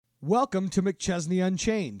Welcome to McChesney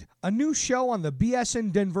Unchained, a new show on the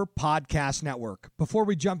BSN Denver Podcast Network. Before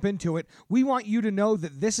we jump into it, we want you to know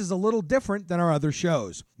that this is a little different than our other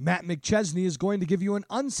shows. Matt McChesney is going to give you an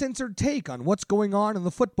uncensored take on what's going on in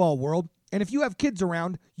the football world, and if you have kids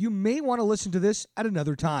around, you may want to listen to this at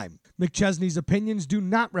another time. McChesney's opinions do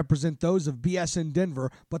not represent those of BSN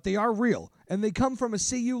Denver, but they are real, and they come from a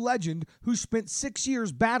CU legend who spent 6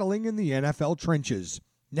 years battling in the NFL trenches.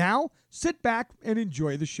 Now, sit back and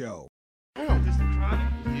enjoy the show. Oh, this the chronic?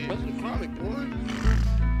 Yeah. That's the chronic, boy.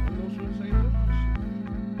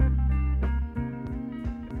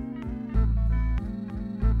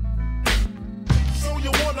 So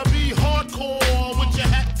you wanna be hardcore with your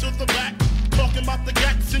hat to the back, talking about the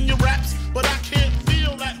gats in your raps, but I can't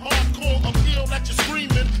feel that hardcore appeal that you're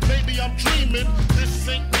screaming. Maybe I'm dreaming. This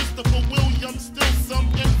ain't Christopher Williams, still some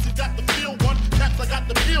MC got the feel one, cats I got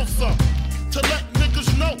the feel some. To let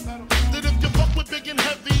niggas know that if you fuck with big and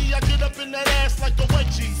heavy, I get up in that ass like a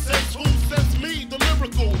wedgie. Says who? Says me, the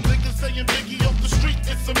lyrical. Niggas saying Biggie off the street,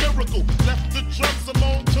 it's a miracle. Left the drugs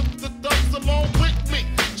alone, took the thugs along with me.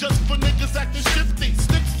 Just for niggas acting shifty.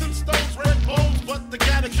 Sticks and stones, red bones, but they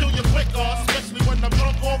gotta kill you quicker. Especially when I'm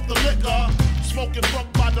drunk off the liquor. Smoking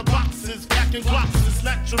funk by the boxes, packing glocks. It's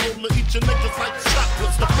natural to eat your niggas like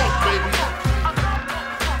chocolates. The funk, baby.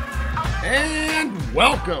 And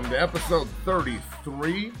welcome to episode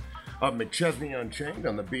 33 of McChesney Unchained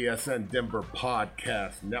on the BSN Denver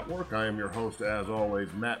Podcast Network. I am your host, as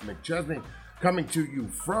always, Matt McChesney, coming to you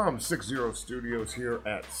from 60 Studios here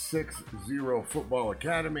at 60 Football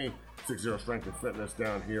Academy, 60 Strength and Fitness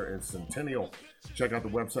down here in Centennial. Check out the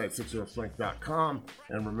website, 60strength.com,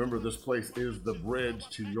 and remember, this place is the bridge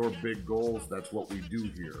to your big goals. That's what we do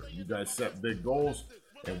here. You guys set big goals,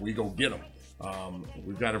 and we go get them.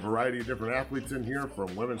 We've got a variety of different athletes in here,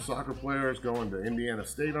 from women's soccer players going to Indiana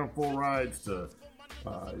State on full rides to,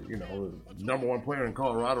 number one player in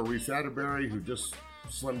Colorado, Reese Atterbury, who just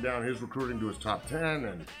slimmed down his recruiting to his top 10,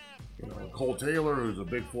 and, Cole Taylor, who's a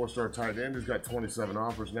big four-star tight end, who's got 27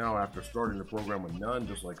 offers now after starting the program with none,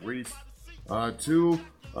 just like Reese, to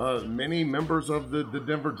many members of the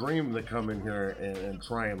Denver Dream that come in here and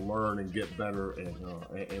try and learn and get better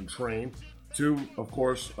and train. To, of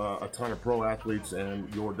course, a ton of pro athletes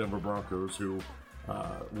and your Denver Broncos who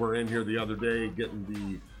were in here the other day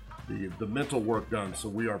getting the mental work done. So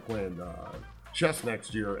we are playing chess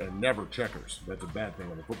next year and never checkers. That's a bad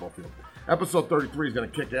thing on the football field. Episode 33 is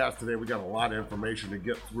going to kick ass today. We got a lot of information to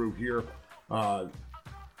get through here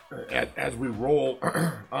as we roll.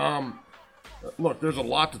 Look, there's a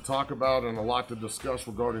lot to talk about and a lot to discuss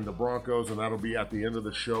regarding the Broncos, and that'll be at the end of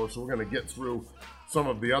the show. So we're going to get through some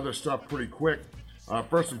of the other stuff pretty quick.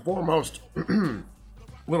 First and foremost,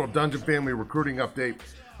 little Dungeon Family recruiting update.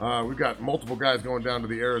 We've got multiple guys going down to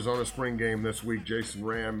the Arizona spring game this week. Jason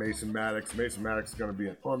Ram, Mason Maddox. Mason Maddox is going to be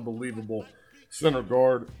an unbelievable center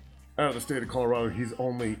guard out of the state of Colorado. He's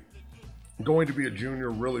only going to be a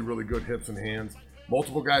junior, really, really good hips and hands.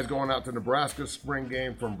 Multiple guys going out to Nebraska spring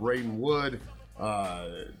game, from Braden Wood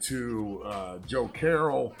to Joe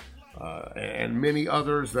Carroll and many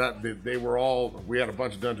others. That they were all. We had a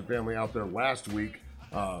bunch of Dungeon Family out there last week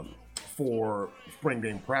for spring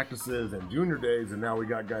game practices and junior days, and now we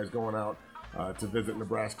got guys going out to visit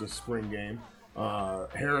Nebraska's spring game.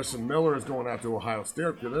 Harrison Miller is going out to Ohio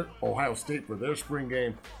State for their spring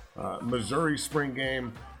game. Missouri spring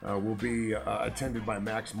game will be attended by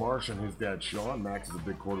Max Marsh and his dad Sean. Max is a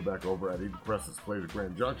big quarterback over at Eagle Crest that's played at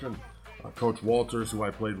Grand Junction. Coach Walters, who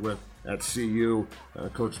I played with at CU,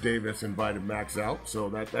 Coach Davis invited Max out. So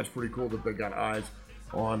that's pretty cool that they got eyes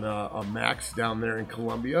on Max down there in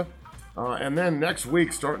Columbia. And then next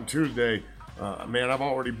week, starting Tuesday, I've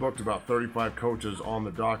already booked about 35 coaches on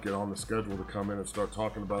the docket, on the schedule to come in and start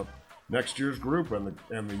talking about next year's group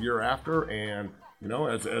and the year after. And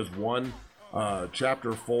as one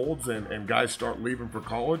chapter folds and guys start leaving for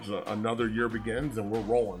college, another year begins and we're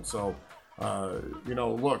rolling. So,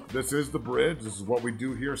 look, this is the bridge. This is what we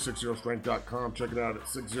do here, 60strength.com. Check it out at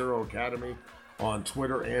 60 Academy on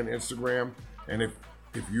Twitter and Instagram. And if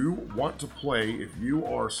you want to play, if you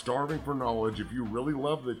are starving for knowledge, if you really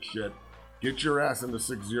love this shit, get your ass into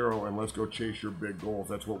 60 and let's go chase your big goals.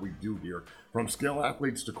 That's what we do here. From skill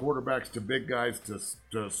athletes to quarterbacks to big guys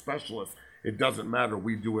to specialists. It doesn't matter.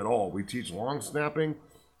 We do it all. We teach long snapping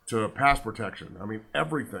to pass protection. I mean,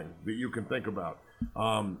 everything that you can think about.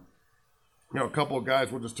 A couple of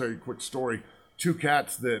guys, we'll just tell you a quick story. Two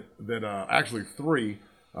cats actually three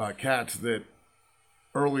cats that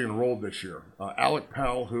early enrolled this year. Alec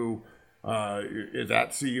Pell, who is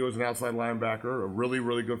at CU as an outside linebacker, a really,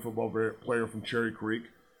 really good football player from Cherry Creek.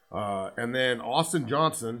 And then Austin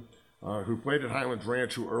Johnson, who played at Highlands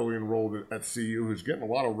Ranch, who early enrolled at CU, who's getting a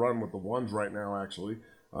lot of run with the ones right now, actually,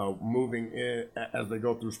 moving in as they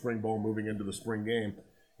go through spring ball, moving into the spring game.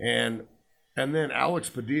 And then Alex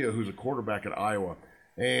Padilla, who's a quarterback at Iowa.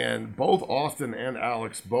 And both Austin and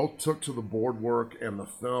Alex both took to the board work and the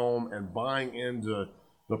film and buying into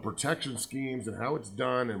the protection schemes and how it's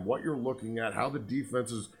done and what you're looking at, how the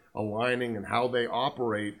defense is aligning and how they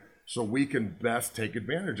operate so we can best take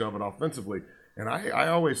advantage of it offensively. And I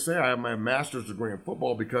always say I have my master's degree in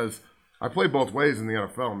football because I play both ways in the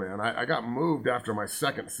NFL, man. I got moved after my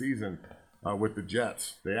second season with the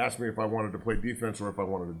Jets. They asked me if I wanted to play defense or if I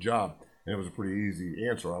wanted a job. And it was a pretty easy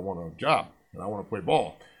answer. I want a job. And I want to play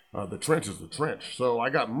ball. The trench is the trench. So I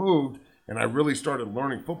got moved, and I really started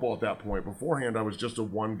learning football at that point. Beforehand, I was just a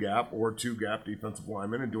one-gap or two-gap defensive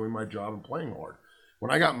lineman and doing my job and playing hard.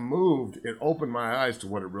 When I got moved, it opened my eyes to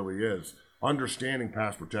what it really is, understanding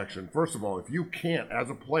pass protection. First of all, if you can't, as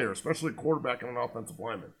a player, especially a quarterback and an offensive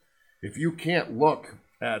lineman, if you can't look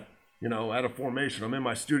at a formation. I'm in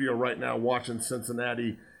my studio right now watching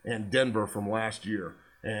Cincinnati and Denver from last year.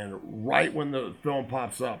 And right when the film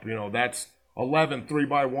pops up, that's 11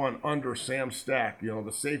 3-by-1 under Sam Stack.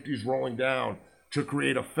 The safety's rolling down to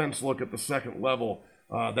create a fence look at the second level.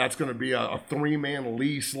 That's going to be a three-man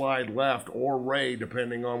Lee slide left or Ray,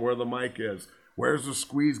 depending on where the mic is. Where's the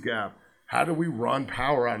squeeze gap? How do we run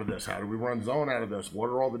power out of this? How do we run zone out of this? What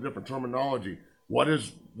are all the different terminology? What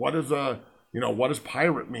does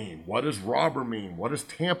pirate mean? What does robber mean? What does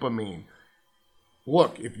Tampa mean?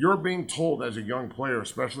 Look, if you're being told as a young player,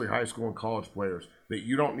 especially high school and college players, that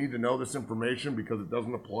you don't need to know this information because it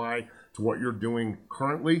doesn't apply to what you're doing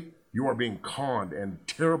currently, you are being conned and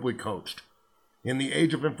terribly coached. In the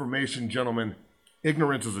age of information, gentlemen,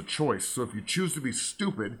 ignorance is a choice. So if you choose to be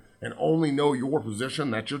stupid and only know your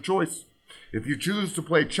position, that's your choice. If you choose to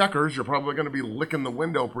play checkers, you're probably going to be licking the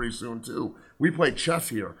window pretty soon too. We play chess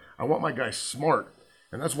here. I want my guy smart.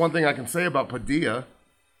 And that's one thing I can say about Padilla.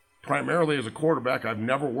 Primarily as a quarterback, I've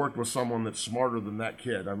never worked with someone that's smarter than that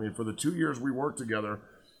kid. I mean, for the 2 years we worked together,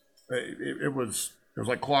 it was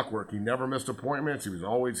like clockwork. He never missed appointments. He was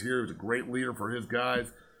always here. He was a great leader for his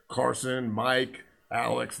guys. Carson, Mike,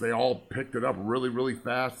 Alex, they all picked it up really, really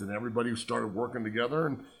fast, and everybody started working together,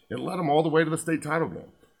 and it led them all the way to the state title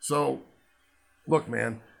game. So, look,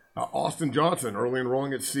 man, Austin Johnson, early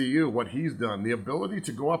enrolling at CU, what he's done, the ability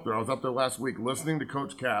to go up there. I was up there last week listening to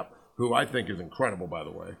Coach Cap, who I think is incredible, by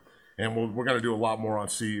the way. And we're going to do a lot more on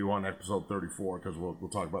CU on episode 34 because we'll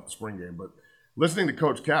talk about the spring game. But listening to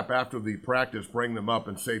Coach Cap after the practice bring them up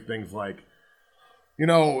and say things like,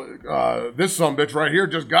 this sumbitch right here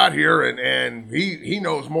just got here and he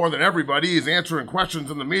knows more than everybody. He's answering questions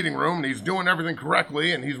in the meeting room and he's doing everything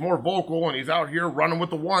correctly and he's more vocal and he's out here running with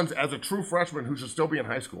the ones as a true freshman who should still be in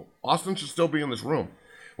high school. Austin should still be in this room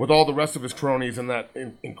with all the rest of his cronies and that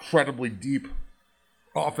incredibly deep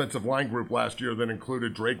offensive line group last year that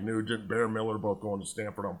included Drake Nugent, Bear Miller, both going to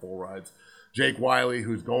Stanford on full rides. Jake Wiley,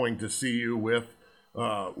 who's going to CU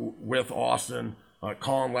with Austin.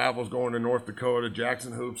 Colin Lavel's going to North Dakota.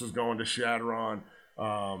 Jackson Hoops is going to Shadron.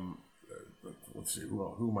 Let's see,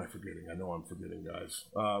 who am I forgetting? I know I'm forgetting guys.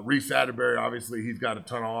 Reese Atterbury, obviously, he's got a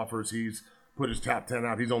ton of offers. He's put his top 10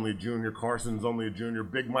 out. He's only a junior. Carson's only a junior.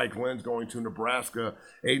 Big Mike Lynn's going to Nebraska.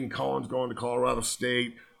 Aiden Collins going to Colorado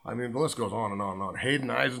State. I mean, the list goes on and on and on. Hayden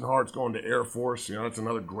Eisenhart's going to Air Force. That's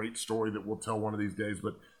another great story that we'll tell one of these days.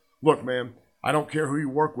 But look, man, I don't care who you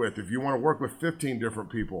work with. If you want to work with 15 different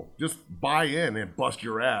people, just buy in and bust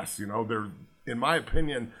your ass. They're, in my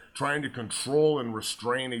opinion, trying to control and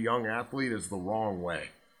restrain a young athlete is the wrong way.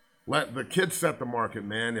 Let the kids set the market,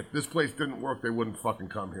 man. If this place didn't work, they wouldn't fucking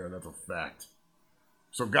come here. That's a fact.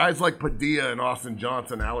 So guys like Padilla and Austin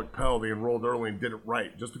Johnson, Alec Pell, they enrolled early and did it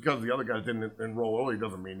right. Just because the other guys didn't enroll early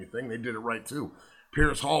doesn't mean anything. They did it right too.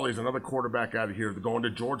 Pierce Hawley's another quarterback out of here. They're going to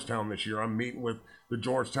Georgetown this year. I'm meeting with the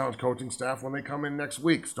Georgetown's coaching staff when they come in next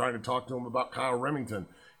week, starting to talk to them about Kyle Remington,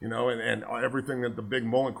 and everything that the big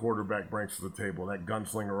Mullen quarterback brings to the table, that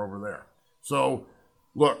gunslinger over there. So,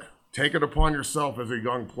 look, take it upon yourself as a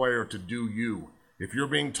young player to do you. If you're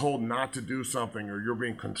being told not to do something or you're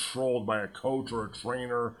being controlled by a coach or a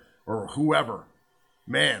trainer or whoever,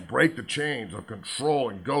 man, break the chains of control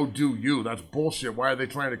and go do you. That's bullshit. Why are they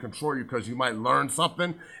trying to control you? Because you might learn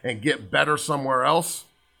something and get better somewhere else?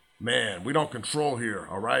 Man, we don't control here,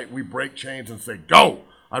 all right? We break chains and say, go.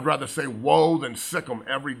 I'd rather say whoa than sick 'em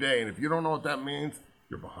every day. And if you don't know what that means,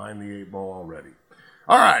 you're behind the 8 ball already.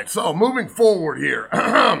 All right, so moving forward here.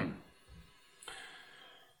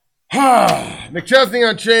 McChesney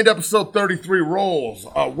Unchained, episode 33 rolls.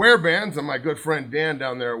 Wear Bands, and my good friend Dan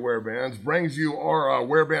down there at Wear Bands, brings you our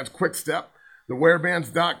Wear Bands Quick Step. Go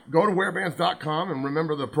to wearbands.com and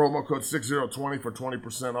remember the promo code 6020 for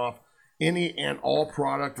 20% off any and all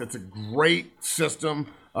product. It's a great system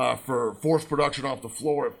for force production off the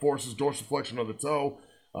floor. It forces dorsiflexion of the toe.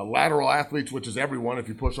 Lateral athletes, which is everyone, if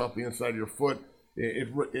you push off the inside of your foot,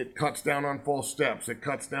 it cuts down on false steps. It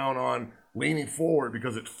cuts down on leaning forward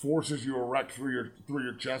because it forces you erect through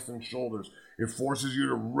your chest and shoulders. It forces you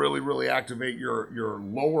to really, really activate your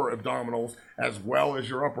lower abdominals as well as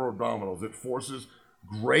your upper abdominals. It forces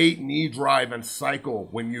great knee drive and cycle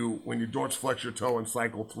when you dorsiflex your toe and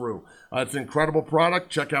cycle through. It's an incredible product.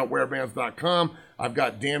 Check out wearbands.com. I've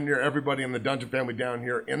got damn near everybody in the Dungeon family down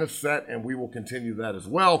here in a set, and we will continue that as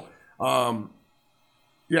well.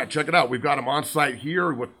 Yeah, check it out. We've got them on site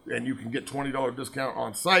here, and you can get $20 discount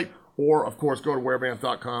on site, or of course go to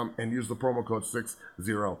wearbands.com and use the promo code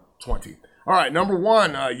 6020. All right, number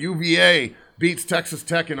one, UVA beats Texas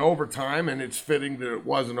Tech in overtime, and it's fitting that it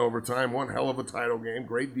was in overtime. One hell of a title game,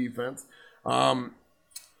 great defense.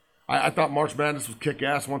 I thought March Madness was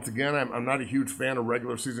kick-ass once again. I'm not a huge fan of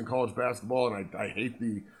regular season college basketball, and I hate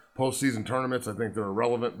the postseason tournaments. I think they're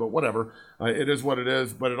irrelevant, but whatever. It is what it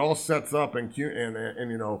is. But it all sets up and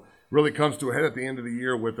you know, really comes to a head at the end of the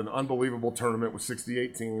year with an unbelievable tournament with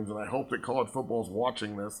 68 teams. And I hope that college football is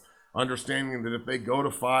watching this, understanding that if they go to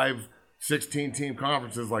 5 16-team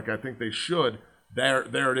conferences like I think they should, there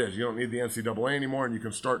it is. You don't need the NCAA anymore, and you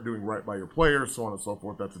can start doing right by your players, so on and so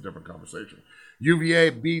forth. That's a different conversation.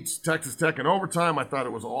 UVA beats Texas Tech in overtime. I thought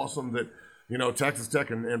it was awesome that, you know, Texas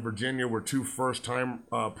Tech and Virginia were two first-time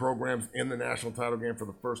programs in the national title game for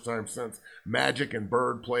the first time since Magic and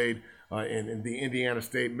Bird played in the Indiana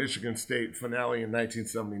State-Michigan State finale in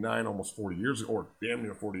 1979, almost 40 years ago, or damn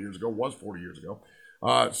near 40 years ago, was 40 years ago.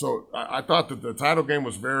 So I thought that the title game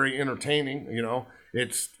was very entertaining. You know,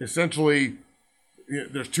 it's essentially,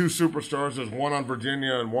 there's two superstars. There's one on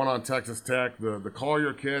Virginia and one on Texas Tech. The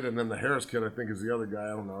Collier kid and then the Harris kid, I think, is the other guy.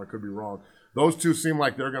 I don't know. I could be wrong. Those two seem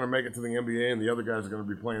like they're going to make it to the NBA, and the other guys are going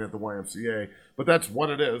to be playing at the YMCA. But that's what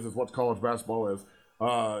it is. It's what college basketball is.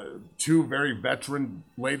 Two very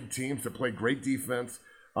veteran-laden teams that play great defense.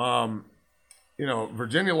 You know,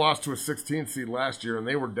 Virginia lost to a 16 seed last year, and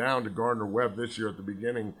they were down to Gardner-Webb this year at the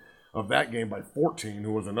beginning of that game by 14,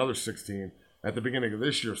 who was another 16 at the beginning of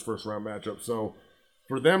this year's first-round matchup. So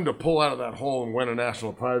for them to pull out of that hole and win a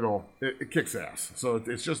national title, it kicks ass. So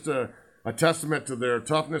it's just a testament to their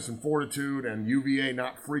toughness and fortitude, and UVA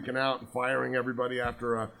not freaking out and firing everybody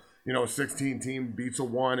after a 16 team beats a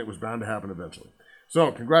 1. It was bound to happen eventually.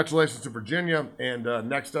 So congratulations to Virginia, and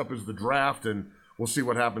next up is the draft, and we'll see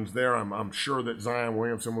what happens there. I'm sure that Zion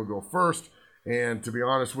Williamson will go first. And to be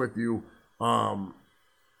honest with you,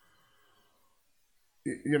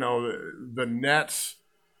 you know, the Nets,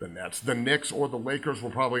 the Knicks or the Lakers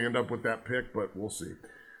will probably end up with that pick, but we'll see.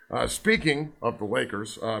 Speaking of the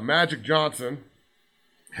Lakers, Magic Johnson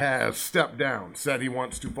has stepped down, said he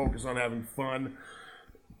wants to focus on having fun,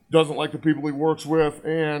 doesn't like the people he works with,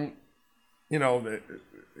 and, you know,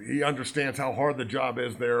 he understands how hard the job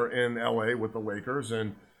is there in LA with the Lakers,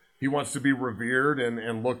 and he wants to be revered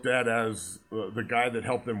and looked at as the guy that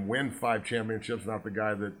helped them win 5 championships, not the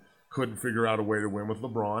guy that couldn't figure out a way to win with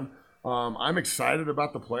LeBron. I'm excited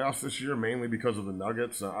about the playoffs this year, mainly because of the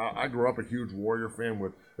Nuggets. I grew up a huge Warrior fan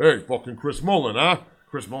with, hey, fucking Chris Mullin, huh?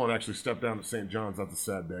 Chris Mullin actually stepped down to St. John's. That's a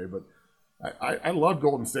sad day, but I loved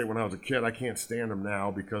Golden State when I was a kid. I can't stand them now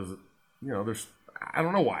because, you know, I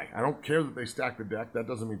don't know why. I don't care that they stack the deck. That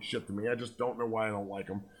doesn't mean shit to me. I just don't know why I don't like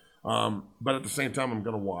them. But at the same time, I'm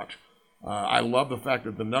going to watch. I love the fact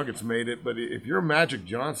that the Nuggets made it, but if you're Magic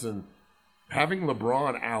Johnson, having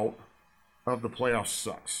LeBron out of the playoffs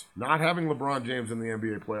sucks. Not having LeBron James in the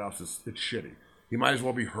NBA playoffs it's shitty. He might as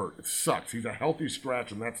well be hurt. It sucks. He's a healthy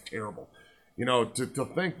scratch, and that's terrible. You know, to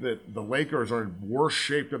think that the Lakers are in worse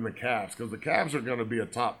shape than the Cavs, because the Cavs are going to be a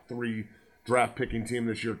top 3 draft picking team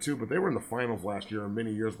this year too, but they were in the finals last year and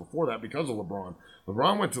many years before that because of LeBron.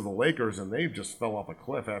 LeBron went to the Lakers, and they just fell off a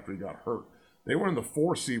cliff after he got hurt. They were in the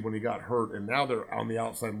 4 seed when he got hurt, and now they're on the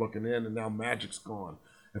outside looking in, and now Magic's gone.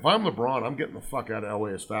 If I'm LeBron, I'm getting the fuck out of LA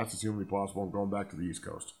as fast as humanly possible and going back to the East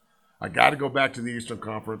Coast. I got to go back to the Eastern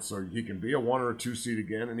Conference so he can be a 1 or a 2 seed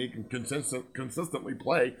again, and he can consistently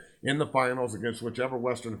play in the finals against whichever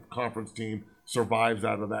Western Conference team survives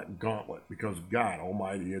out of that gauntlet, because God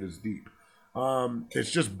almighty, it is deep.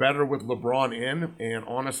 It's just better with LeBron in, and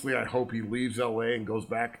honestly, I hope he leaves LA and goes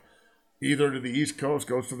back either to the East Coast,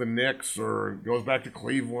 goes to the Knicks, or goes back to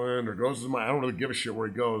Cleveland, or goes to I don't really give a shit where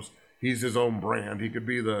he goes. He's his own brand. He could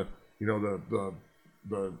be the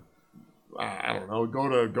I don't know, go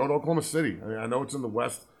to Oklahoma City. I mean, I know it's in the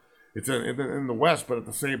West, It's in the West, but at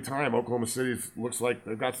the same time, Oklahoma City looks like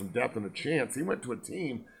they've got some depth and a chance. He went to a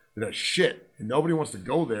team that has shit, and nobody wants to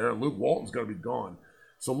go there, and Luke Walton's going to be gone.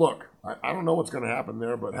 So, look, I don't know what's going to happen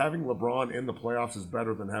there, but having LeBron in the playoffs is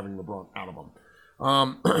better than having LeBron out of them.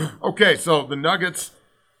 Okay, so the Nuggets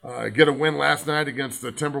get a win last night against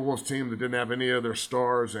the Timberwolves team that didn't have any of their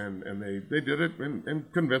stars, and they did it in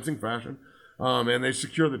convincing fashion. And they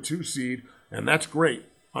secure the 2 seed, and that's great.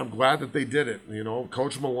 I'm glad that they did it. You know,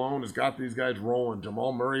 Coach Malone has got these guys rolling.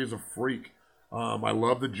 Jamal Murray is a freak. I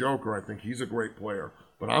love the Joker. I think he's a great player.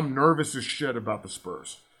 But I'm nervous as shit about the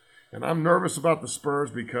Spurs. And I'm nervous about the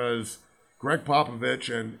Spurs because Greg Popovich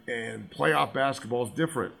and playoff basketball is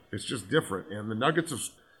different. It's just different. And the Nuggets have,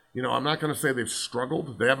 you know, I'm not going to say they've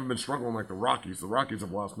struggled. They haven't been struggling like the Rockies. The Rockies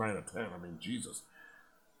have lost 9 of 10. I mean, Jesus.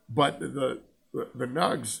 But the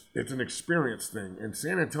Nugs, it's an experience thing. And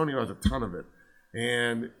San Antonio has a ton of it.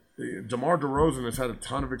 And DeMar DeRozan has had a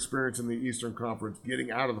ton of experience in the Eastern Conference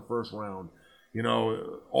getting out of the first round. You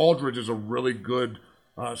know, Aldridge is a really good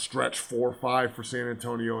stretch 4-5 for San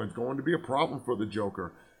Antonio, and it's going to be a problem for the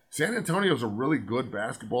Joker. San Antonio is a really good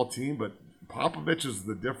basketball team, but Popovich is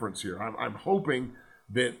the difference here. I'm hoping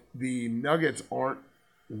that the Nuggets aren't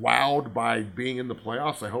wowed by being in the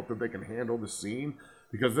playoffs. I hope that they can handle the scene,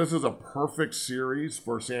 because this is a perfect series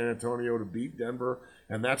for San Antonio to beat Denver,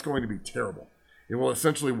 and that's going to be terrible. It will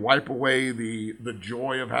essentially wipe away the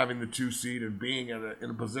joy of having the 2 seed and being in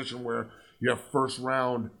a position where you have first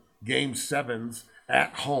round game 7s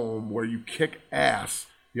at home where you kick ass.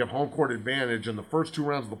 You have home court advantage in the first 2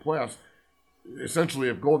 rounds of the playoffs. Essentially,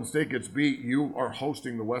 if Golden State gets beat, you are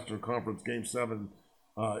hosting the Western Conference game 7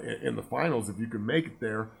 in the finals if you can make it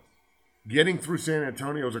there. Getting through San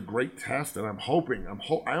Antonio is a great test, and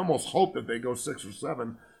I almost hope that they go 6 or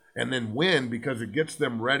 7 and then win, because it gets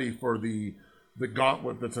them ready for the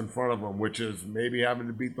gauntlet that's in front of them, which is maybe having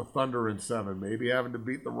to beat the Thunder in 7, maybe having to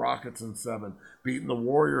beat the Rockets in 7, beating the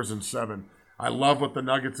Warriors in 7. I love what the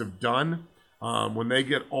Nuggets have done. When they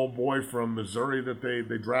get old boy from Missouri that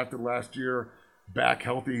they drafted last year back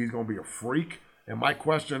healthy, he's going to be a freak. And my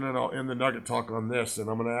question, and I'll end the Nugget talk on this, and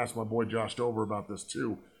I'm going to ask my boy Josh Dover about this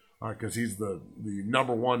too, because he's the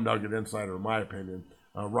number one Nugget insider in my opinion.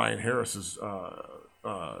 Ryan Harris's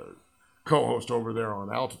co-host over there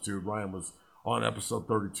on Altitude. Ryan was on episode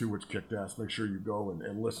 32, which kicked ass. Make sure you go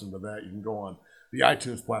and listen to that. You can go on the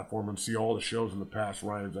iTunes platform and see all the shows in the past.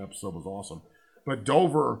 Ryan's episode was awesome. But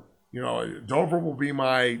Dover, Dover will be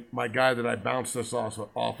my guy that I bounce this off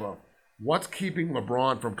of. What's keeping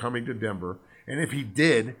LeBron from coming to Denver? And if he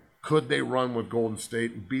did, could they run with Golden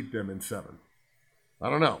State and beat them in 7?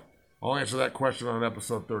 I don't know. I'll answer that question on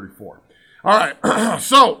episode 34. All right.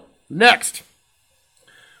 So, next.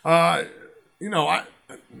 My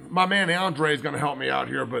man Andre is going to help me out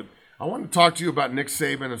here, but I want to talk to you about Nick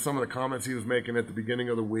Saban and some of the comments he was making at the beginning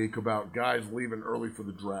of the week about guys leaving early for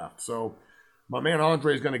the draft. So my man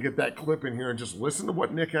Andre is going to get that clip in here and just listen to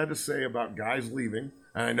what Nick had to say about guys leaving.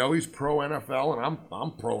 And I know he's pro NFL, and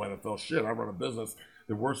I'm pro NFL shit. I run a business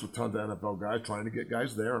that works with tons of NFL guys, trying to get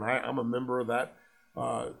guys there, and I'm a member of that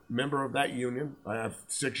union. I have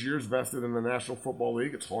 6 years vested in the National Football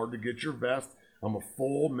League. It's hard to get your vest. I'm a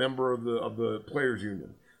full member of the Players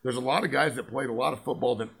Union. There's a lot of guys that played a lot of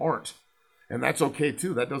football that aren't, and that's okay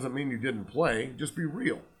too. That doesn't mean you didn't play. Just be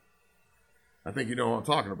real. I think you know what I'm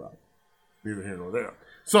talking about. Neither here nor there.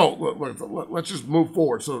 So let's just move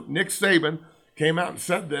forward. So Nick Saban came out and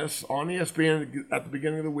said this on ESPN at the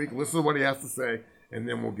beginning of the week. Listen to what he has to say, and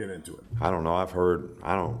then we'll get into it. I don't know. I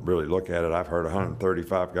don't really look at it. I've heard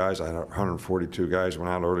 135 guys. I had 142 guys went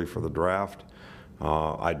out early for the draft.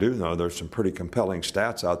 I do know there's some pretty compelling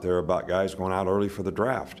stats out there about guys going out early for the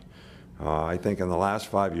draft. I think in the last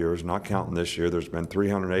 5 years, not counting this year, there's been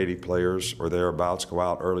 380 players or thereabouts go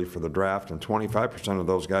out early for the draft, and 25% of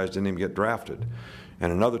those guys didn't even get drafted.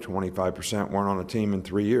 And another 25% weren't on a team in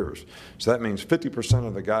 3 years. So that means 50%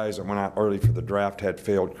 of the guys that went out early for the draft had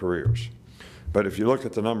failed careers. But if you look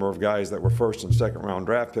at the number of guys that were first and second round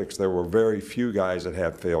draft picks, there were very few guys that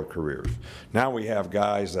had failed careers. Now we have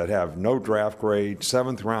guys that have no draft grade,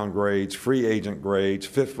 7th round grades, free agent grades,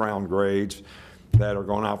 5th round grades that are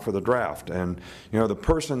going out for the draft. And, the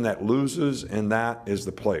person that loses in that is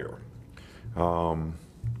the player. You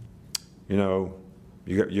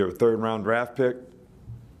got your 3rd round draft pick,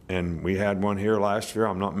 and we had one here last year.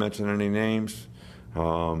 I'm not mentioning any names.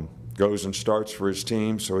 Goes and starts for his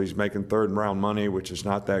team, so he's making 3rd round money, which is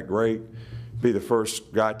not that great. Be the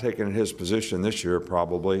first guy taken in his position this year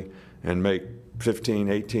probably and make $15,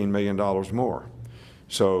 $18 million more.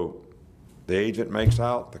 So the agent makes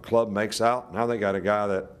out, the club makes out. Now they got a guy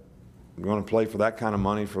that's going to play for that kind of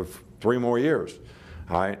money for 3 more years.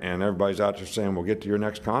 Right? And everybody's out there saying, we'll get to your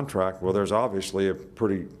next contract. Well, there's obviously a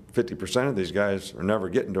pretty 50% of these guys are never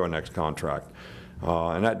getting to a next contract.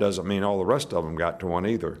 And that doesn't mean all the rest of them got to one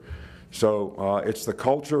either. So it's the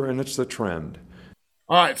culture and it's the trend.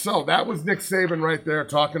 All right, so that was Nick Saban right there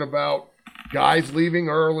talking about guys leaving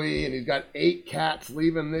early, and he's got 8 cats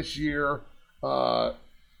leaving this year for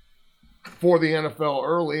the NFL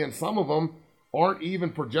early, and some of them aren't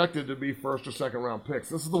even projected to be first or second round picks.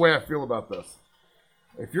 This is the way I feel about this.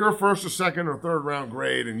 If you're a first or second or third round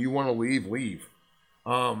grade and you want to leave, leave.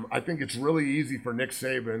 I think it's really easy for Nick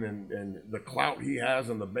Saban and the clout he has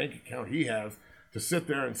and the bank account he has to sit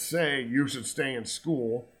there and say you should stay in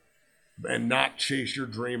school and not chase your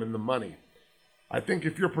dream and the money. I think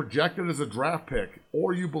if you're projected as a draft pick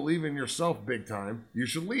or you believe in yourself big time, you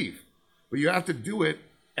should leave. But you have to do it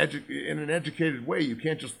in an educated way. You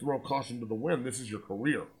can't just throw caution to the wind. This is your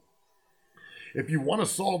career. If you want to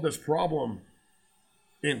solve this problem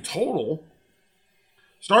in total,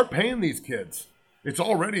 start paying these kids. It's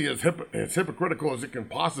already as hypocritical as it can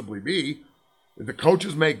possibly be. The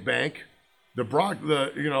coaches make bank. The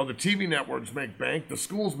TV networks make bank, the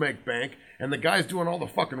schools make bank, and the guys doing all the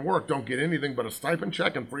fucking work don't get anything but a stipend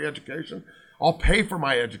check and free education. I'll pay for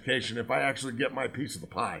my education if I actually get my piece of the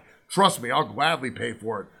pie. Trust me, I'll gladly pay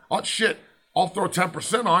for it. I'll throw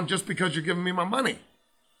 10% on just because you're giving me my money.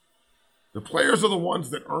 The players are the ones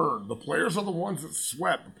that earn. The players are the ones that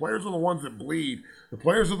sweat. The players are the ones that bleed. The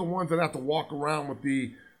players are the ones that have to walk around with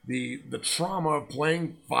the trauma of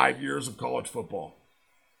playing 5 years of college football.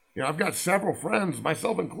 You know, I've got several friends,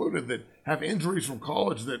 myself included, that have injuries from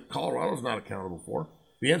college that Colorado's not accountable for.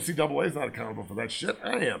 The NCAA is not accountable for that shit.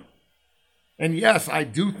 I am. And yes, I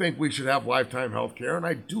do think we should have lifetime health care, and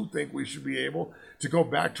I do think we should be able to go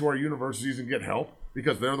back to our universities and get help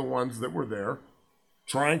because they're the ones that were there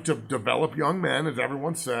trying to develop young men, as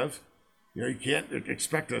everyone says. You know, you can't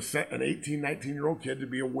expect an 18, 19-year-old kid to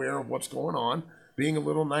be aware of what's going on. Being a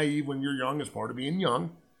little naive when you're young is part of being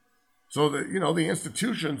young. So that, you know, the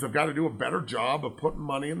institutions have got to do a better job of putting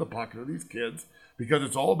money in the pocket of these kids because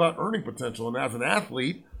it's all about earning potential. And as an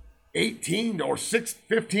athlete, 18 or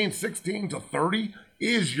 15, 16 to 30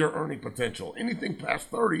 is your earning potential. Anything past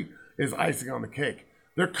 30 is icing on the cake.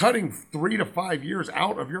 They're cutting 3 to 5 years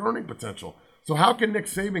out of your earning potential. So how can Nick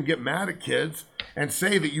Saban get mad at kids and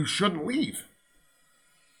say that you shouldn't leave?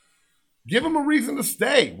 Give them a reason to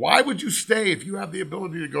stay. Why would you stay if you have the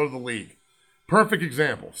ability to go to the league? Perfect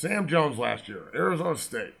example. Sam Jones last year, Arizona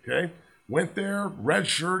State, okay? Went there,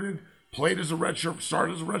 redshirted, played as a redshirt,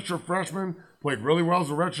 started as a redshirt freshman, played really well as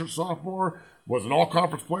a redshirt sophomore, was an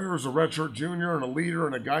all-conference player as a redshirt junior, and a leader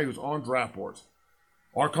and a guy who's on draft boards.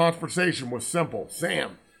 Our conversation was simple.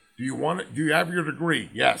 Sam, do you have your degree?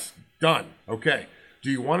 Yes. Done. Okay. Do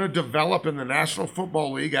you want to develop in the National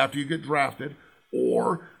Football League after you get drafted,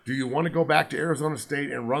 or do you want to go back to Arizona State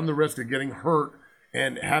and run the risk of getting hurt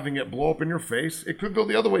and having it blow up in your face? It could go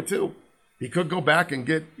the other way too. He could go back and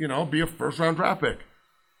get, be a first-round draft pick.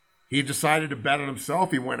 He decided to bet on himself.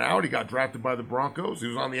 He went out. He got drafted by the Broncos. He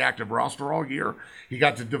was on the active roster all year. He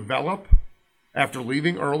got to develop after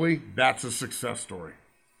leaving early. That's a success story.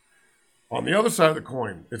 On the other side of the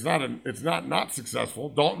coin, it's not successful.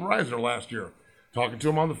 Dalton Reisner last year, talking to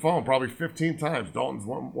him on the phone probably 15 times. Dalton's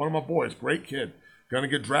one of my boys, great kid. Going to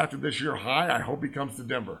get drafted this year high. I hope he comes to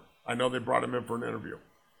Denver. I know they brought him in for an interview.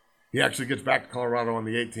 He actually gets back to Colorado on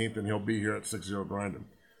the 18th, and he'll be here at 6-0 grinding.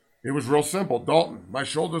 It was real simple. Dalton, my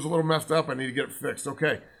shoulder's a little messed up. I need to get it fixed.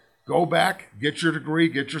 Okay, go back, get your degree,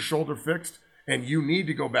 get your shoulder fixed, and you need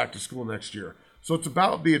to go back to school next year. So it's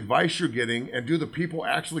about the advice you're getting, and do the people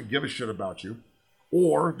actually give a shit about you,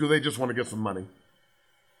 or do they just want to get some money?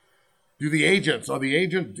 Do the agents,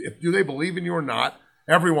 do they believe in you or not?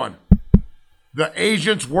 Everyone, the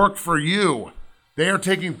agents work for you. They are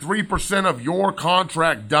taking 3% of your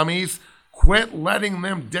contract, dummies. Quit letting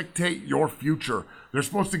them dictate your future. They're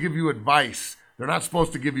supposed to give you advice. They're not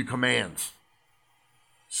supposed to give you commands.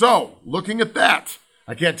 So, looking at that,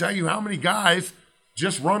 I can't tell you how many guys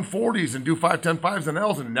just run 40s and do 5, 10, 5s and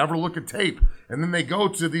L's and never look at tape. And then they go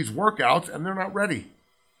to these workouts and they're not ready.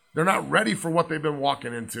 They're not ready for what they've been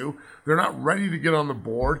walking into. They're not ready to get on the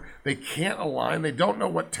board. They can't align. They don't know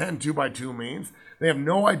what 10 2x2 means. They have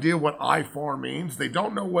no idea what I-FAR means. They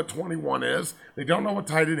don't know what 21 is. They don't know what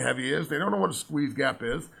tight end heavy is. They don't know what a squeeze gap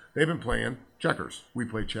is. They've been playing checkers. We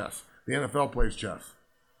play chess. The NFL plays chess.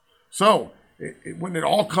 So when it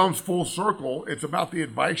all comes full circle, it's about the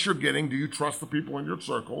advice you're getting. Do you trust the people in your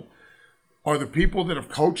circle? Are the people that have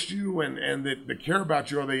coached you and that care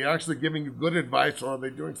about you, are they actually giving you good advice, or are they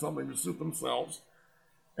doing something to suit themselves?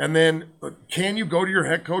 And then can you go to your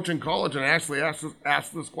head coach in college and actually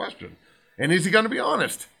ask this question? And is he going to be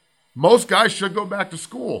honest? Most guys should go back to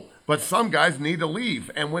school, but some guys need to leave.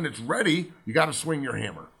 And when it's ready, you got to swing your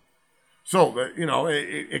hammer. So,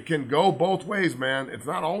 it can go both ways, man. It's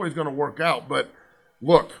not always going to work out. But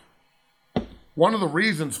look, one of the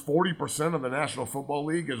reasons 40% of the National Football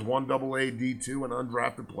League is 1AA, D2, and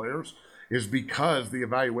undrafted players is because the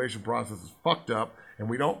evaluation process is fucked up and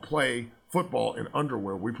we don't play football in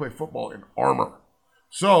underwear. We play football in armor.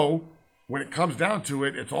 So when it comes down to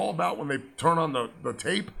it, it's all about when they turn on the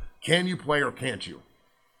tape, can you play or can't you?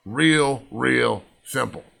 Real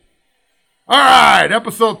simple. All right,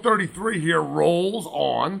 episode 33 here rolls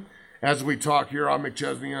on as we talk here on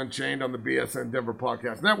McChesney Unchained on the BSN Denver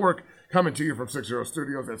Podcast Network, coming to you from 60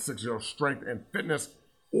 Studios at 60 Strength and Fitness,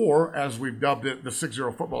 or as we've dubbed it, the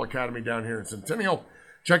 60 Football Academy down here in Centennial.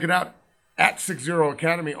 Check it out at 60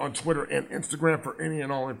 Academy on Twitter and Instagram for any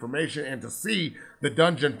and all information and to see the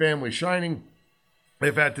Dungeon family shining.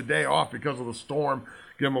 They've had today off because of the storm.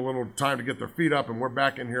 Give them a little time to get their feet up, and we're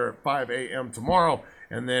back in here at 5 a.m. tomorrow.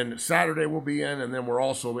 And then Saturday we'll be in, and then we're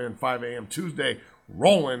also in 5 a.m. Tuesday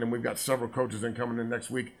rolling, and we've got several coaches in coming in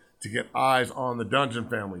next week to get eyes on the Dungeon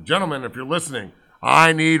family. Gentlemen, if you're listening,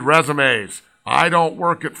 I need resumes. I don't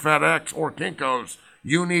work at FedEx or Kinko's.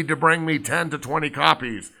 You need to bring me 10 to 20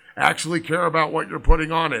 copies. Actually care about what you're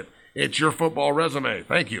putting on it. It's your football resume.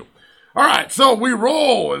 Thank you. All right, so we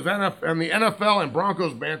roll and the NFL and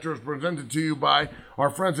Broncos banter is presented to you by our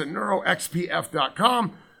friends at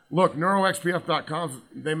NeuroXPF.com. Look, NeuroXPF.com,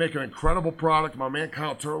 they make an incredible product. My man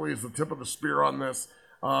Kyle Turley is the tip of the spear on this.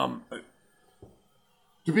 To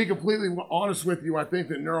be completely honest with you, I think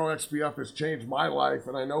that NeuroXPF has changed my life,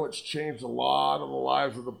 and I know it's changed a lot of the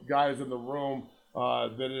lives of the guys in the room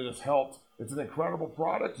that it has helped. It's an incredible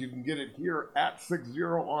product. You can get it here at 60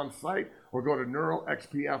 on site or go to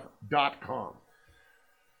NeuroXPF.com.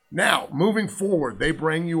 Now, moving forward, they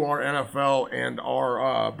bring you our NFL and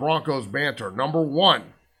our Broncos banter. Number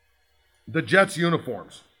one, the Jets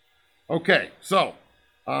uniforms. Okay, so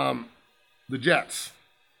the Jets.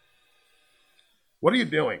 What are you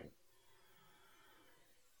doing?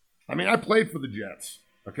 I mean, I played for the Jets,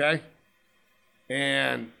 okay?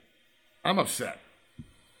 And I'm upset.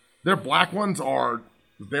 Their black ones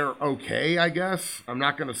they're okay, I guess. I'm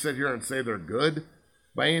not going to sit here and say they're good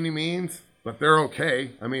by any means, but they're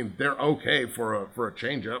okay. I mean, they're okay for a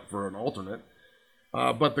change-up, for an alternate.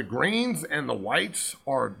 But the greens and the whites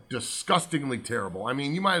are disgustingly terrible. I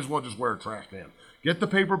mean, you might as well just wear a trash can. Get the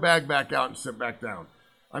paper bag back out and sit back down.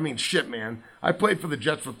 I mean, shit, man. I played for the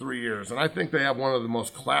Jets for 3 years, and I think they have one of the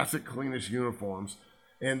most classic, cleanest uniforms.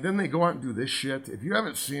 And then they go out and do this shit. If you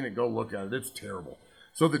haven't seen it, go look at it. It's terrible.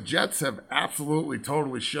 So the Jets have absolutely,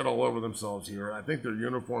 totally shit all over themselves here. I think their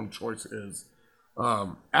uniform choice is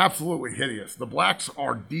absolutely hideous. The blacks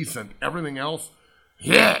are decent. Everything else,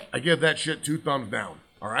 yeah, I give that shit 2 thumbs down.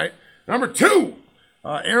 All right. Number 2,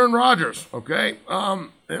 Aaron Rodgers. Okay.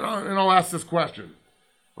 And I'll ask this question.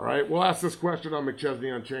 All right. We'll ask this question on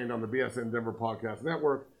McChesney Unchained on the BSN Denver Podcast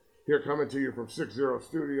Network. Here coming to you from 60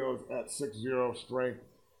 Studios at 60 Strength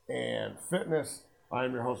and Fitness. I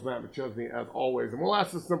am your host, Matt McChesney, as always. And we'll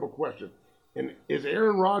ask this simple question. And is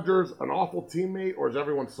Aaron Rodgers an awful teammate, or is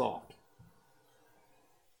everyone soft?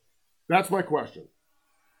 That's my question.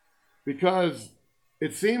 Because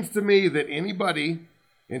it seems to me that anybody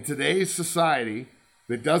in today's society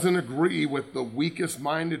that doesn't agree with the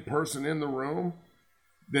weakest-minded person in the room,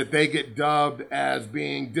 that they get dubbed as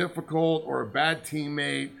being difficult or a bad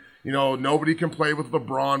teammate. You know, nobody can play with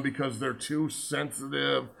LeBron because they're too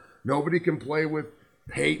sensitive. Nobody can play with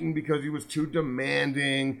Peyton because he was too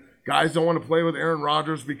demanding. Guys don't want to play with Aaron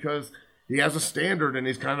Rodgers because he has a standard and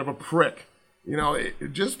he's kind of a prick. You know,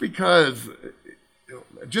 just because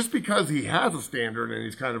he has a standard and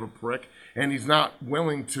he's kind of a prick and he's not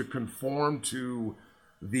willing to conform to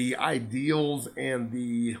the ideals and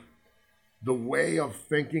the way of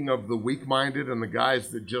thinking of the weak-minded and the guys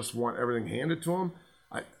that just want everything handed to him,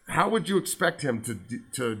 how would you expect him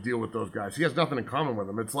to deal with those guys? He has nothing in common with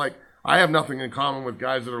them. It's like I have nothing in common with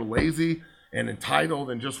guys that are lazy and entitled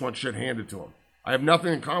and just want shit handed to them. I have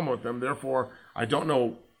nothing in common with them. Therefore, I don't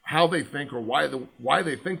know how they think or why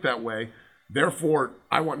they think that way. Therefore,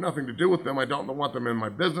 I want nothing to do with them. I don't want them in my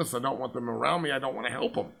business. I don't want them around me. I don't want to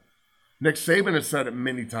help them. Nick Saban has said it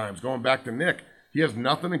many times, going back to Nick. He has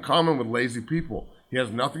nothing in common with lazy people. He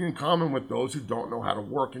has nothing in common with those who don't know how to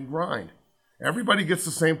work and grind. Everybody gets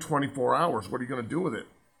the same 24 hours. What are you going to do with it?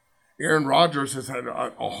 Aaron Rodgers has had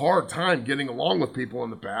a hard time getting along with people in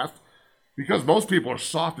the past because most people are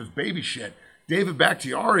soft as baby shit. David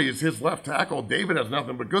Bakhtiari is his left tackle. David has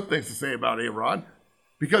nothing but good things to say about A-Rod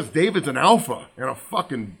because David's an alpha and a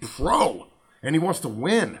fucking pro, and he wants to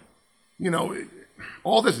win.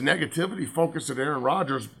 all this negativity focused at Aaron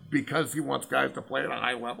Rodgers because he wants guys to play at a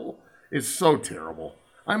high level is so terrible.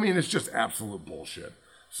 I mean, it's just absolute bullshit.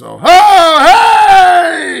 So,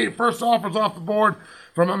 hey! First offer's off the board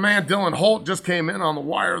from my man Dylan Holt. Just came in on the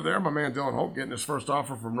wire there. My man Dylan Holt getting his first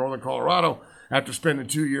offer from Northern Colorado after spending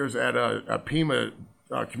 2 years at Pima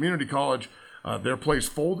Community College. Their place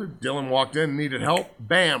folded. Dylan walked in, needed help.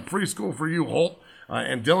 Bam! Free school for you, Holt.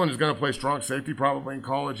 And Dylan is going to play strong safety probably in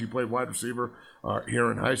college. He played wide receiver here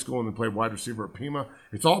in high school and then played wide receiver at Pima.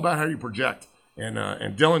 It's all about how you project. And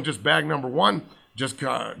Dylan just bagged number one. Just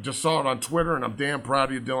saw it on Twitter, and I'm damn proud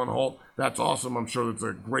of you, Dylan Holt. That's awesome. I'm sure that's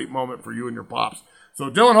a great moment for you and your pops. So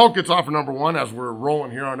Dylan Holt gets offer number one as we're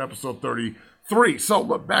rolling here on episode 33. So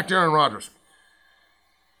look, back to Aaron Rodgers.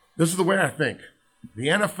 This is the way I think. The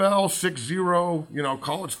NFL, 6-0,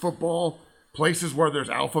 college football, places where there's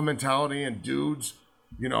alpha mentality and dudes,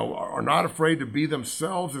 are not afraid to be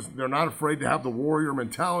themselves. They're not afraid to have the warrior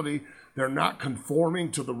mentality. They're not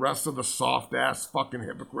conforming to the rest of the soft-ass fucking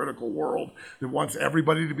hypocritical world that wants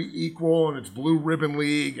everybody to be equal and it's blue ribbon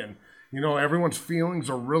league and, everyone's feelings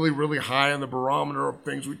are really, really high on the barometer of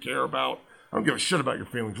things we care about. I don't give a shit about your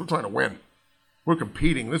feelings. We're trying to win. We're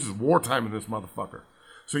competing. This is wartime in this motherfucker.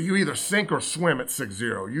 So you either sink or swim at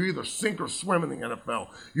 6-0. You either sink or swim in the NFL.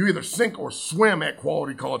 You either sink or swim at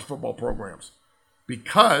quality college football programs.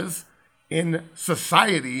 Because in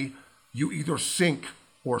society, you either sink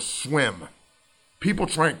or swim. People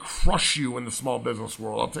try and crush you in the small business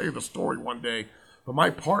world. I'll tell you the story one day. But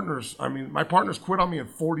my partners quit on me in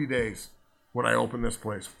 40 days when I opened this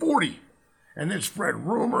place. 40! And then spread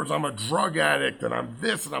rumors I'm a drug addict and I'm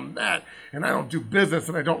this and I'm that and I don't do business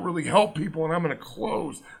and I don't really help people and I'm going to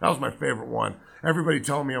close. That was my favorite one. Everybody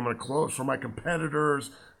telling me I'm going to close, from my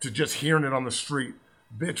competitors to just hearing it on the street.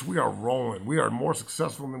 Bitch, we are rolling. We are more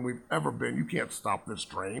successful than we've ever been. You can't stop this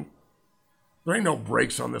train. There ain't no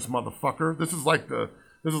brakes on this motherfucker. This is like the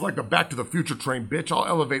Back to the Future train, bitch. I'll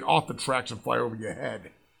elevate off the tracks and fly over your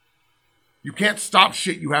head. You can't stop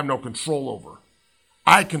shit you have no control over.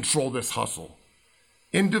 I control this hustle.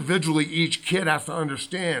 Individually, each kid has to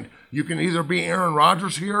understand you can either be Aaron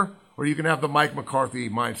Rodgers here or you can have the Mike McCarthy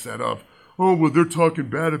mindset of, oh, well, they're talking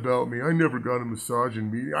bad about me. I never got a massage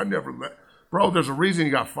in meeting. I never let... Bro, there's a reason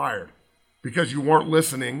you got fired. Because you weren't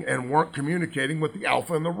listening and weren't communicating with the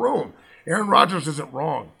alpha in the room. Aaron Rodgers isn't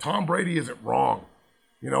wrong. Tom Brady isn't wrong.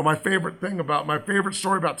 My favorite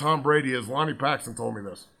story about Tom Brady is Lonnie Paxton told me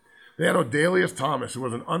this. They had Odalius Thomas, who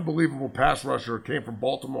was an unbelievable pass rusher, came from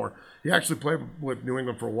Baltimore. He actually played with New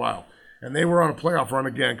England for a while. And they were on a playoff run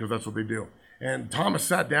again because that's what they do. And Thomas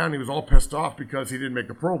sat down and he was all pissed off because he didn't make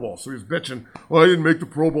the Pro Bowl. So he was bitching, well, I didn't make the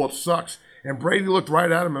Pro Bowl, it sucks. And Brady looked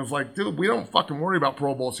right at him and was like, dude, we don't fucking worry about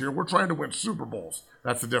Pro Bowls here. We're trying to win Super Bowls.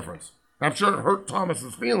 That's the difference. I'm sure it hurt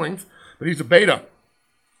Thomas's feelings, but he's a beta.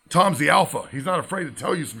 Tom's the alpha. He's not afraid to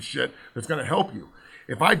tell you some shit that's going to help you.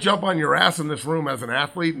 If I jump on your ass in this room as an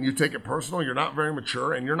athlete and you take it personal, you're not very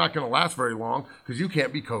mature and you're not going to last very long because you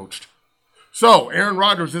can't be coached. So Aaron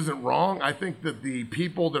Rodgers isn't wrong. I think that the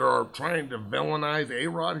people that are trying to villainize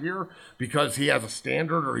A-Rod here because he has a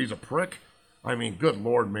standard or he's a prick, I mean, good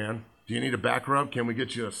Lord, man. Do you need a back rub? Can we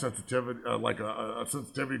get you a sensitivity, a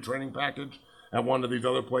sensitivity training package at one of these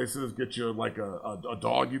other places? Get you like a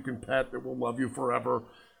dog you can pet that will love you forever.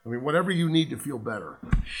 I mean, whatever you need to feel better.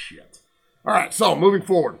 Shit. All right, so moving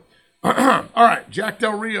forward. All right, Jack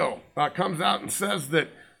Del Rio comes out and says that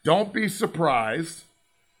don't be surprised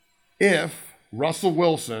if Russell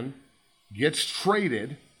Wilson gets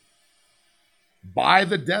traded by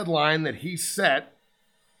the deadline that he set,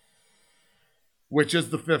 which is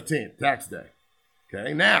the 15th, tax day.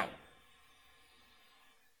 Okay, now,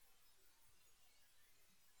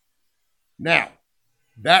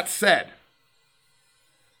 that said,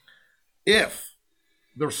 if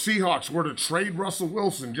the Seahawks were to trade Russell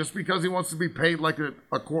Wilson just because he wants to be paid like a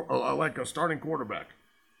starting quarterback,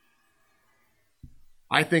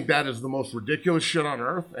 I think that is the most ridiculous shit on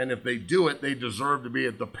earth. And if they do it, they deserve to be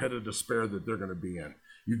at the pit of despair that they're going to be in.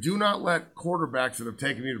 You do not let quarterbacks that have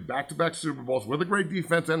taken you to back-to-back Super Bowls with a great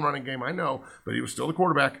defense and running game, I know, but he was still the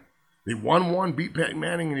quarterback. He won one, beat Peyton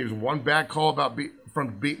Manning, and he was one bad call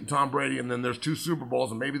from beating Tom Brady, and then there's 2 Super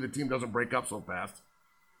Bowls, and maybe the team doesn't break up so fast.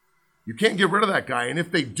 You can't get rid of that guy, and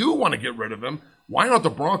if they do want to get rid of him, why aren't the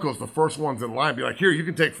Broncos the first ones in line? Be like, here, you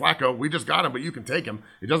can take Flacco. We just got him, but you can take him.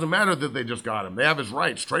 It doesn't matter that they just got him. They have his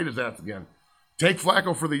rights. Trade his ass again. Take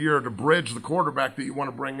Flacco for the year to bridge the quarterback that you want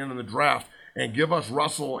to bring in the draft, and give us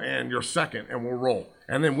Russell and your second, and we'll roll.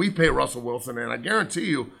 And then we pay Russell Wilson, and I guarantee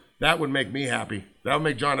you that would make me happy. That would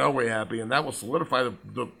make John Elway happy, and that will solidify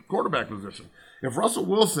the quarterback position. If Russell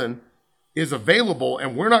Wilson is available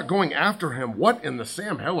and we're not going after him, what in the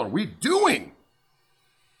Sam hell are we doing?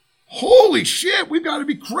 Holy shit, we've got to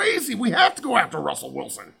be crazy. We have to go after Russell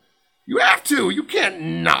Wilson. You have to. You can't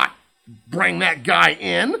not bring that guy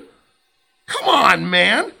in. Come on,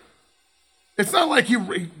 man. It's not like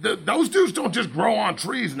those dudes don't just grow on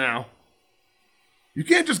trees now. You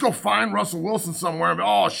can't just go find Russell Wilson somewhere and be,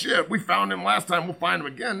 oh shit, we found him last time, we'll find him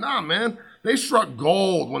again. Nah, man. They struck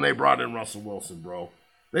gold when they brought in Russell Wilson, bro.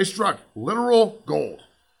 They struck literal gold.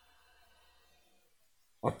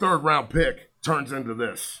 A 3rd round pick turns into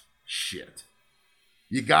this. Shit.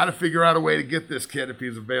 You got to figure out a way to get this kid if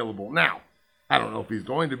he's available. Now, I don't know if he's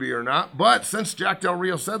going to be or not, but since Jack Del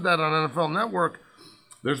Rio said that on NFL Network,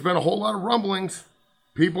 there's been a whole lot of rumblings.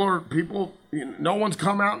 No one's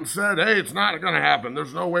come out and said, hey, it's not going to happen.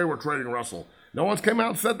 There's no way we're trading Russell. No one's come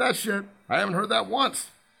out and said that shit. I haven't heard that once.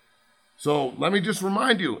 So let me just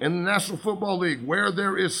remind you, in the National Football League, where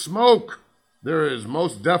there is smoke, there is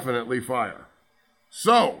most definitely fire.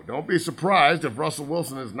 So don't be surprised if Russell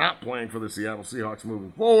Wilson is not playing for the Seattle Seahawks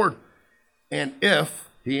moving forward, and if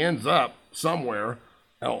he ends up somewhere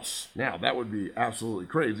else. Now, that would be absolutely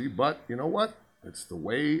crazy, but you know what? It's the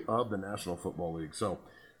way of the National Football League, so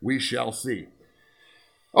we shall see.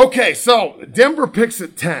 Okay, so Denver picks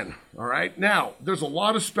at 10, all right? Now, there's a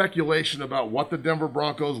lot of speculation about what the Denver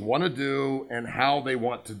Broncos want to do and how they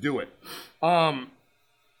want to do it. I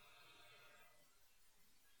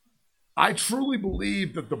truly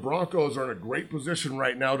believe that the Broncos are in a great position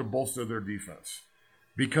right now to bolster their defense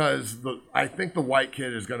because I think the white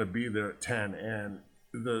kid is going to be there at 10, and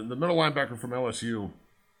the middle linebacker from LSU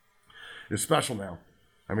is special now.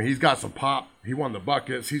 I mean, he's got some pop. He won the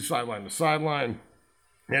buckets. He's sideline to sideline.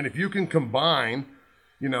 And if you can combine,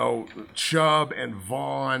 Chubb and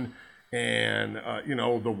Vaughn and,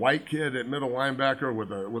 the white kid at middle linebacker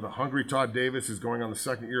with a hungry Todd Davis who's going on the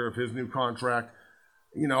 2nd year of his new contract,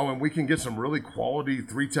 and we can get some really quality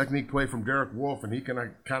 3-technique play from Derek Wolfe and he can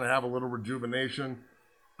kind of have a little rejuvenation.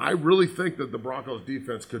 I really think that the Broncos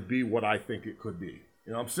defense could be what I think it could be.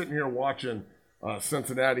 I'm sitting here watching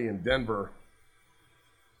Cincinnati and Denver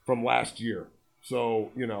from last year. So,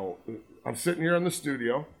 I'm sitting here in the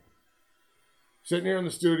studio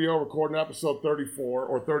recording episode 34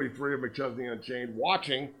 or 33 of McChesney Unchained,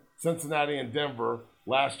 watching Cincinnati and Denver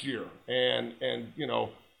last year and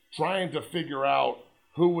trying to figure out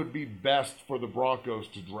who would be best for the Broncos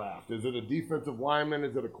to draft. Is it a defensive lineman?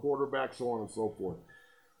 Is it a quarterback? So on and so forth.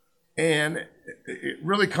 And it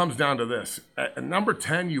really comes down to this. At number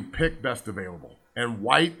 10, you pick best available. And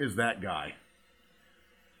White is that guy.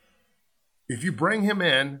 If you bring him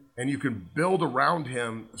in and you can build around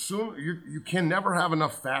him, you can never have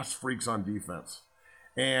enough fast freaks on defense.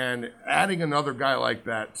 And adding another guy like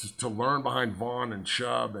that to learn behind Vaughn and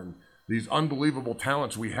Chubb and these unbelievable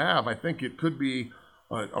talents we have, I think it could be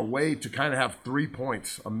a way to kind of have 3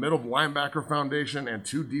 points, a middle linebacker foundation and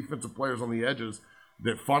 2 defensive players on the edges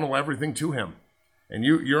that funnel everything to him. And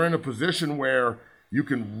you're in a position where you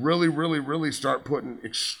can really, really, really start putting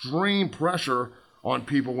extreme pressure on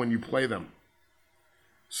people when you play them.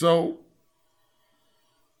 So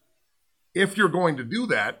if you're going to do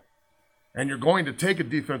that, and you're going to take a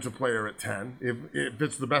defensive player at 10, if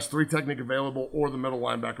it's the best 3 technique available or the middle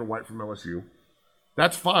linebacker White from LSU,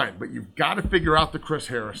 that's fine. But you've got to figure out the Chris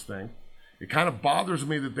Harris thing. It kind of bothers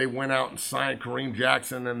me that they went out and signed Kareem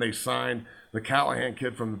Jackson and they signed the Callahan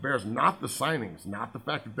kid from the Bears. Not the signings, not the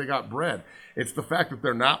fact that they got bread. It's the fact that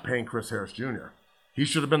they're not paying Chris Harris Jr. He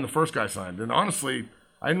should have been the first guy signed. And honestly,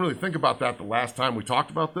 I didn't really think about that the last time we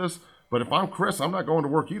talked about this. But if I'm Chris, I'm not going to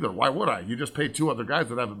work either. Why would I? You just paid 2 other guys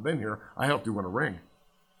that haven't been here. I helped you win a ring.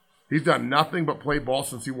 He's done nothing but play ball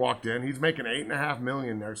since he walked in. He's making $8.5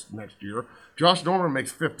 million next year. Josh Norman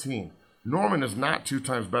makes 15. Norman is not 2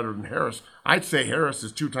 times better than Harris. I'd say Harris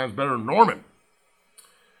is 2 times better than Norman.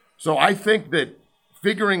 So I think that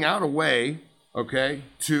figuring out a way,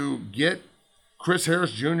 to get Chris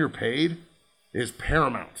Harris Jr. paid is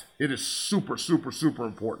paramount. It is super, super, super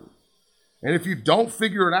important. And if you don't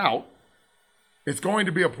figure it out, it's going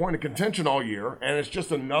to be a point of contention all year, and it's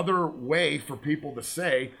just another way for people to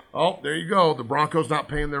say, oh, there you go, the Broncos not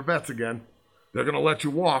paying their vets again. They're going to let you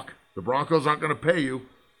walk. The Broncos aren't going to pay you.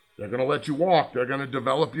 They're going to let you walk. They're going to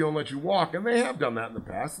develop you and let you walk, and they have done that in the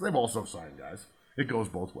past. They've also signed guys. It goes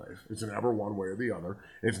both ways. It's never one way or the other.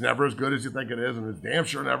 It's never as good as you think it is, and it's damn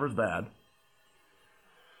sure never as bad.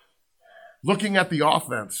 Looking at the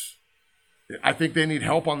offense, I think they need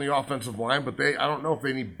help on the offensive line, but I don't know if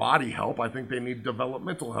they need body help. I think they need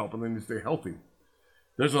developmental help, and they need to stay healthy.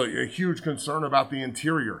 There's a huge concern about the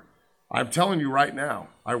interior. I'm telling you right now,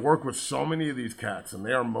 I work with so many of these cats, and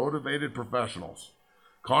they are motivated professionals.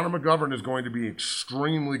 Connor McGovern is going to be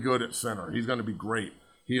extremely good at center. He's going to be great.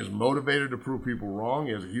 He is motivated to prove people wrong.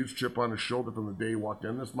 He has a huge chip on his shoulder from the day he walked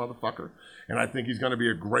in, this motherfucker. And I think he's going to be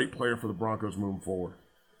a great player for the Broncos moving forward.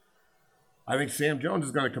 I think Sam Jones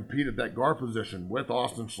is going to compete at that guard position with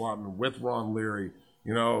Austin Schlottman, with Ron Leary,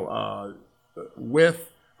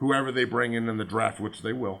 with whoever they bring in the draft, which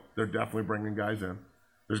they will. They're definitely bringing guys in.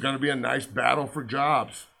 There's going to be a nice battle for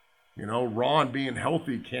jobs. Ron being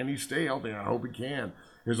healthy, can he stay healthy? I hope he can.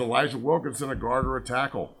 Is Elijah Wilkinson a guard or a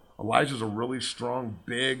tackle? Elijah's a really strong,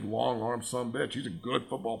 big, long-armed sumbitch. He's a good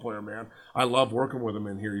football player, man. I love working with him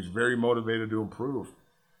in here. He's very motivated to improve.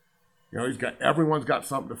 Everyone's got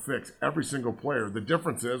something to fix, every single player. The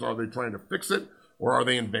difference is, are they trying to fix it or are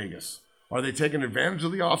they in Vegas? Are they taking advantage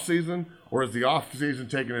of the offseason or is the offseason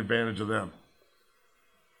taking advantage of them?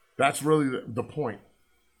 That's really the point.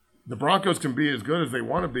 The Broncos can be as good as they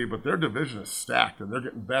want to be, but their division is stacked and they're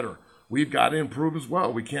getting better. We've got to improve as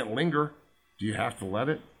well. We can't linger. Do you have to let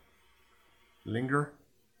it? Linger.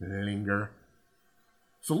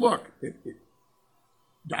 So look,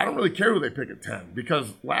 I don't really care who they pick at 10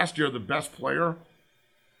 because last year the best player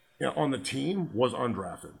on the team was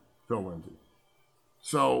undrafted, Phil Lindsay.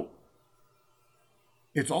 So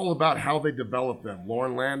it's all about how they develop them.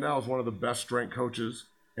 Lauren Landau is one of the best strength coaches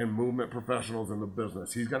and movement professionals in the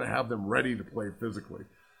business. He's going to have them ready to play physically.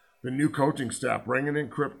 The new coaching staff, bringing in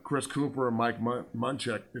Chris Cooper and Mike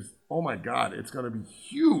Munchak, is, oh my God, it's going to be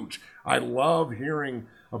huge. I love hearing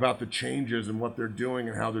about the changes and what they're doing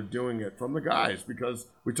and how they're doing it from the guys because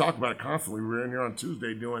we talk about it constantly. We were in here on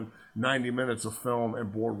Tuesday doing 90 minutes of film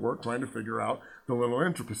and board work trying to figure out the little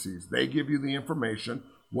intricacies. They give you the information.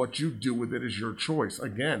 What you do with it is your choice.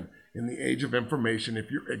 Again, in the age of information,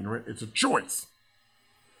 if you're ignorant, it's a choice.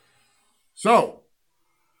 So,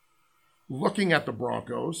 looking at the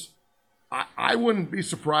Broncos, I wouldn't be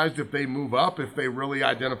surprised if they move up if they really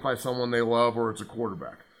identify someone they love or it's a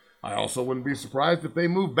quarterback. I also wouldn't be surprised if they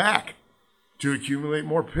move back to accumulate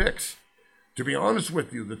more picks. To be honest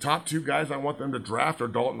with you, the top two guys I want them to draft are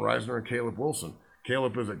Dalton Risner and Caleb Wilson.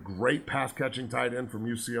 Caleb is a great pass-catching tight end from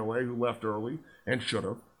UCLA who left early and should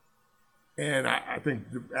have. And I think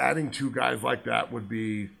adding two guys like that would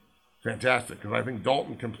be fantastic because I think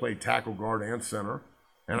Dalton can play tackle, guard, and center.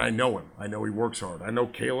 And I know him. I know he works hard. I know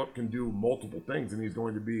Caleb can do multiple things, and he's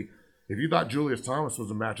going to be. If you thought Julius Thomas was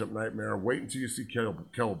a matchup nightmare, wait until you see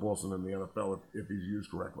Caleb Wilson in the NFL if he's used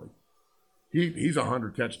correctly. He's a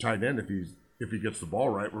 100-catch tight end if he gets the ball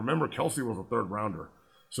right. Remember, Kelsey was a third-rounder.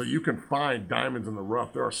 So you can find diamonds in the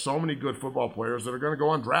rough. There are so many good football players that are going to go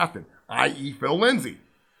undrafted, i.e. Phil Lindsay.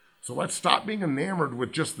 So let's stop being enamored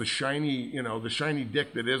with just the shiny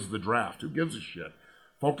dick that is the draft. Who gives a shit?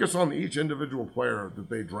 Focus on each individual player that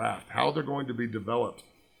they draft, how they're going to be developed.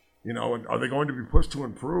 And are they going to be pushed to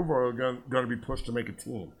improve or are they going to be pushed to make a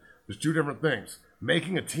team? There's two different things.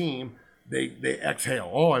 Making a team, they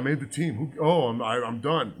exhale. Oh, I made the team. I'm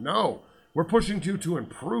done. No, we're pushing you to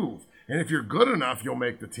improve. And if you're good enough, you'll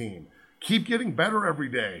make the team. Keep getting better every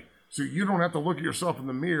day so you don't have to look at yourself in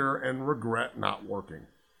the mirror and regret not working.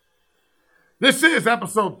 This is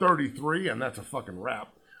episode 33, and that's a fucking wrap.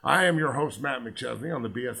 I am your host, Matt McChesney, on the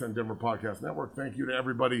BSN Denver Podcast Network. Thank you to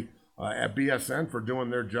everybody at BSN for doing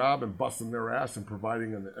their job and busting their ass and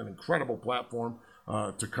providing an incredible platform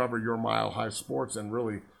to cover your mile-high sports and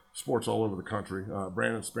really sports all over the country.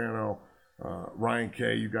 Brandon Spano, Ryan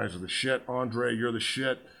Kay, you guys are the shit. Andre, you're the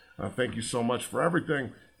shit. Thank you so much for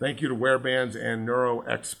everything. Thank you to Wearbands and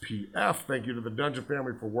NeuroXPF. Thank you to the Dungeon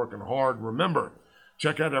family for working hard. Remember,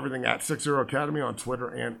 check out everything at 60 Academy on Twitter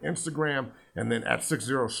and Instagram, and then at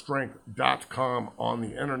 60strength.com on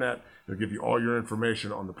the internet. It'll give you all your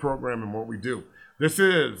information on the program and what we do. This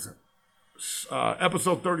is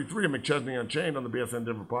episode 33 of McChesney Unchained on the BSN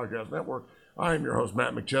Denver Podcast Network. I am your host,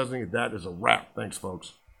 Matt McChesney, and that is a wrap. Thanks,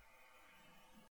 folks.